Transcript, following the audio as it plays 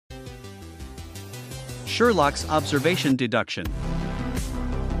Sherlock's observation deduction.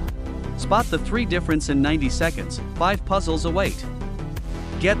 Spot the 3 difference in 90 seconds, 5 puzzles await.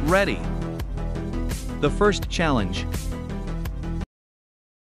 Get ready. The first challenge.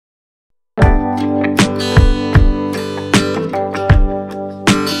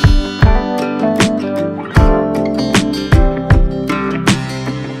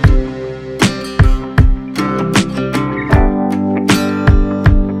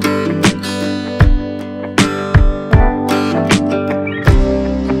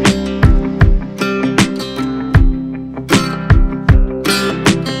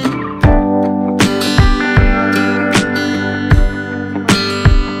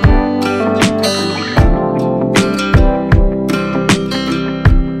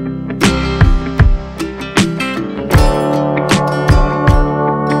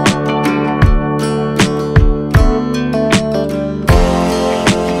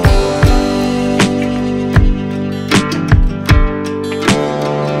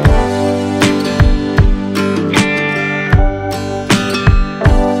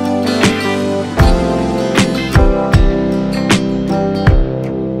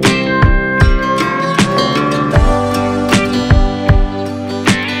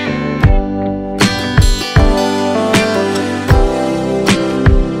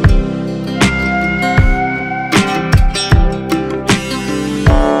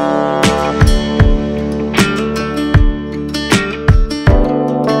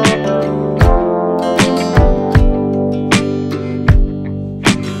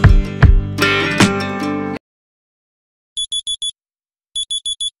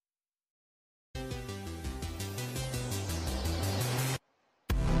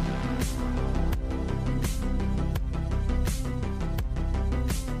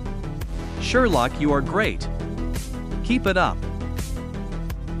 Sherlock, you are great. Keep it up.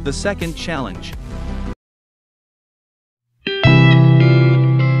 The second challenge.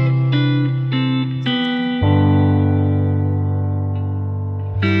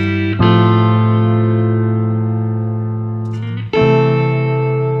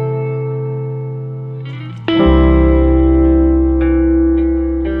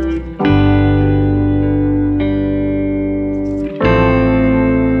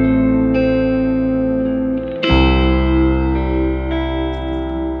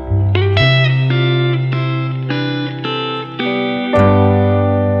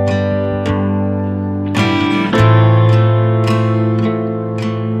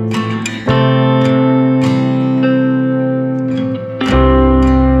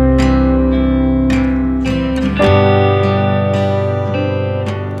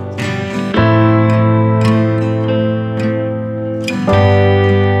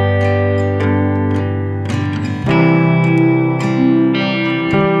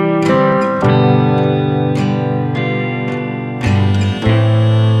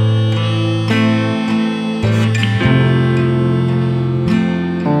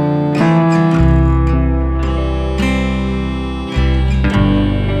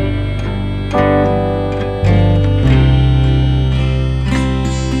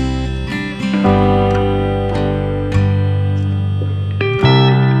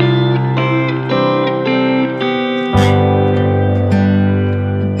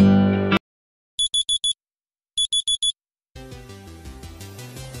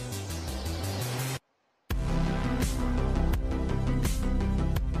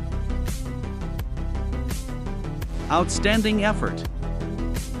 Outstanding effort.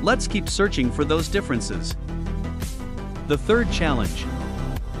 Let's keep searching for those differences. The third challenge.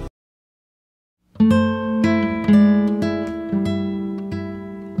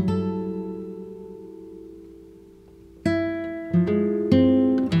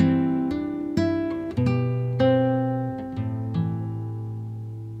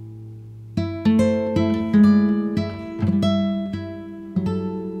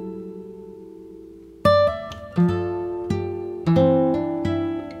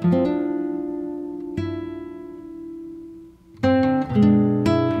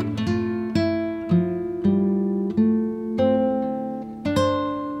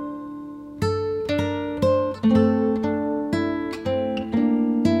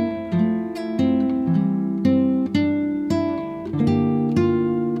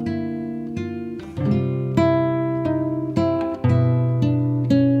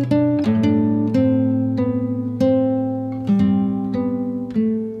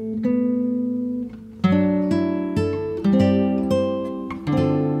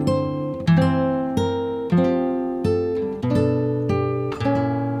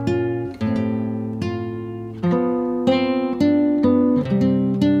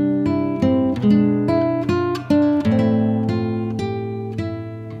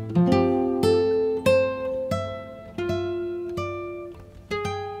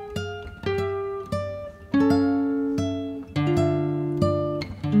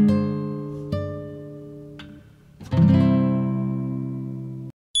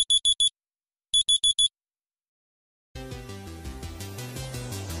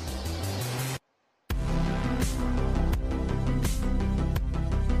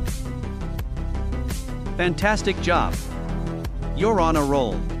 Fantastic job! You're on a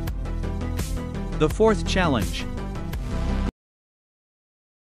roll. The fourth challenge.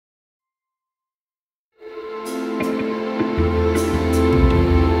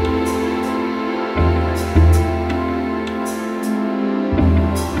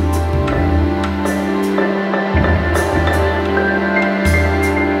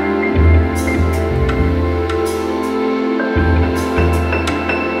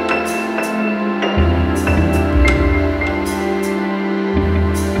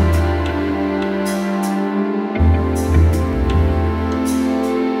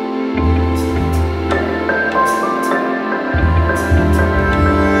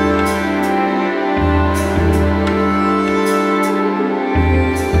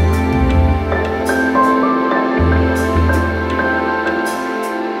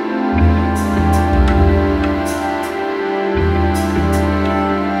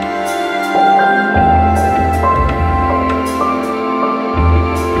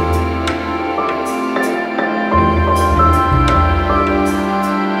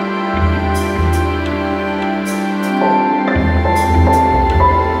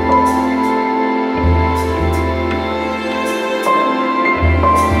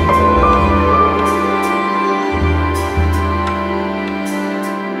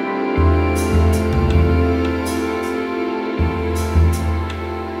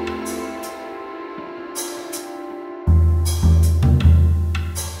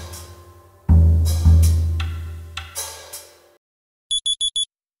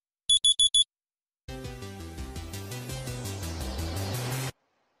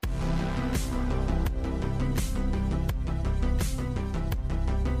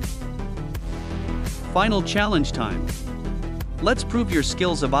 Final challenge time. Let's prove your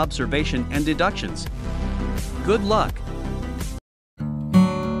skills of observation and deductions. Good luck!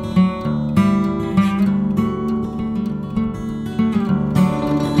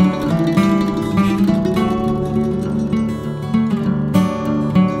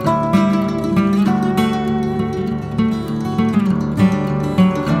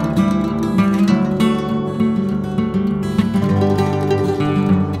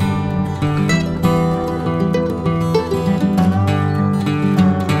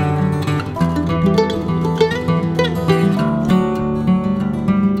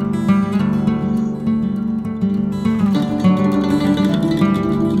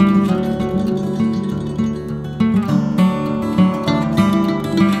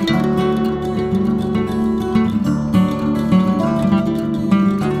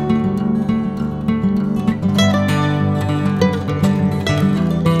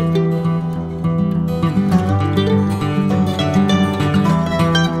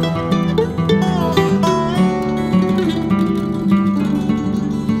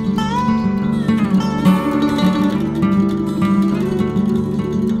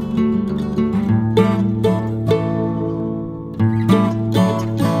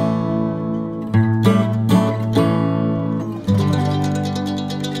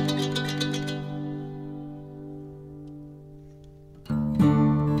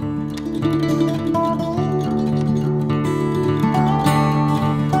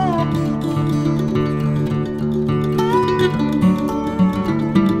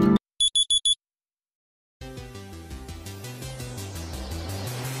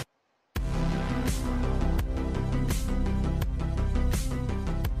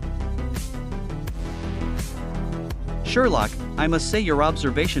 Sherlock, I must say your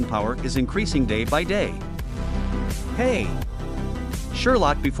observation power is increasing day by day. Hey!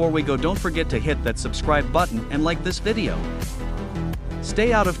 Sherlock, before we go, don't forget to hit that subscribe button and like this video.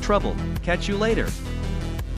 Stay out of trouble. Catch you later.